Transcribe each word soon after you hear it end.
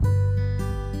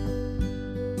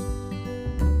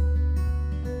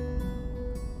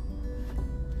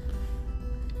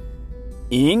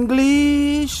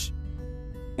English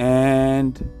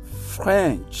and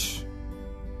French.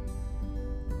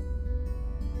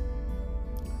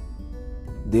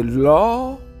 The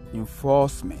law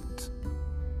enforcement.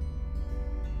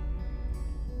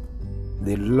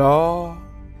 The law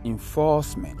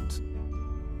enforcement.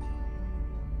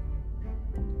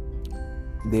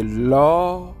 The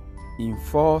law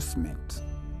enforcement.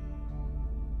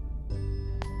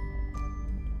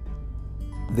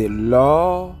 The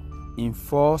law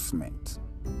enforcement.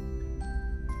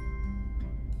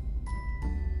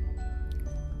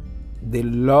 The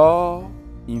law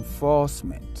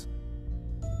enforcement.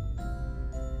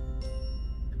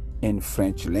 In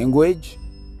French language,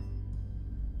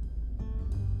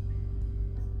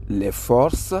 les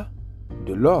forces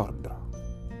de l'ordre.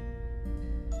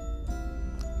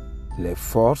 Les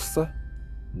forces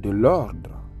de l'ordre.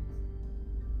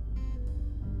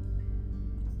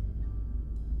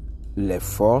 Les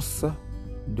forces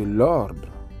de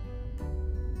l'ordre.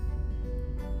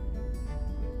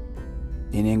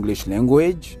 In English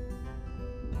language,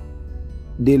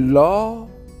 the law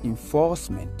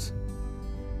enforcement.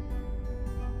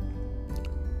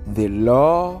 The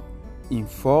law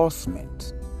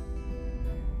enforcement.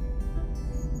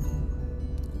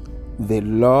 The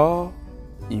law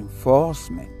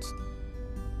enforcement.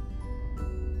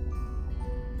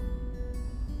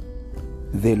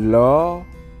 The law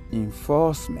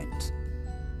enforcement.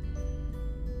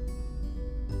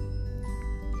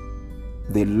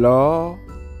 The law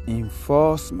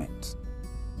enforcement.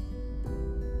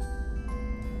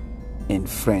 In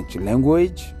French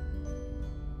language,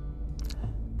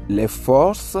 les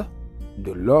forces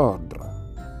de l'ordre.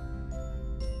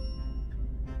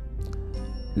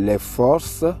 Les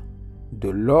forces de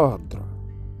l'ordre.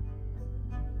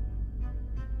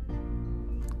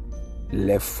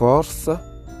 Les forces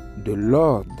de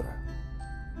l'ordre.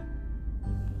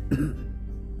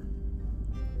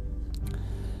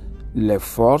 Les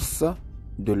forces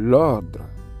de l'ordre.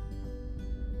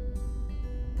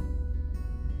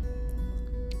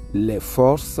 Les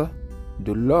forces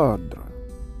de l'ordre.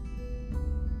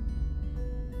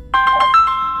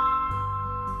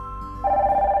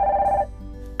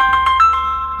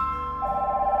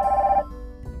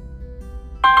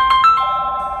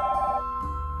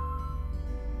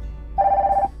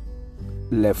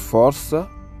 Les forces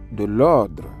de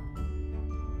l'ordre.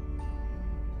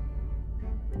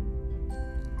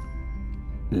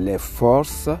 Les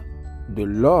forces de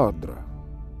l'ordre.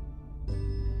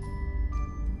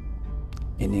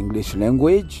 In English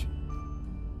language,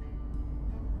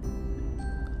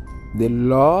 the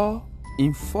law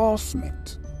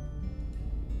enforcement.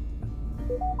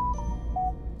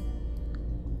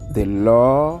 The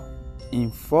law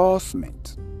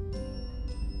enforcement.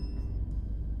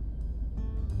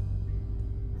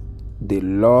 The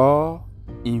law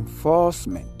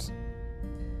enforcement.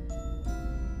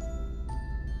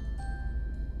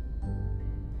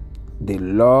 The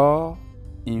law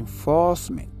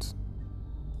enforcement.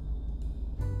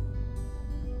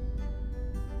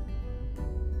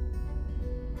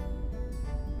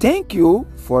 Thank you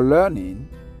for learning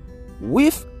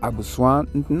with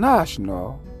Aboussouan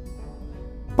International,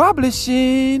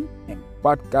 publishing and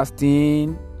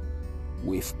podcasting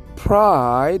with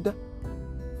pride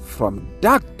from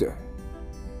Dr.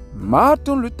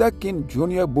 Martin Luther King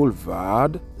Jr.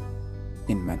 Boulevard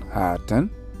in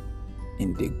Manhattan,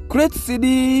 in the great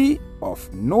city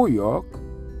of New York,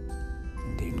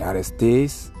 in the United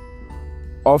States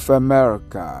of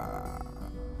America.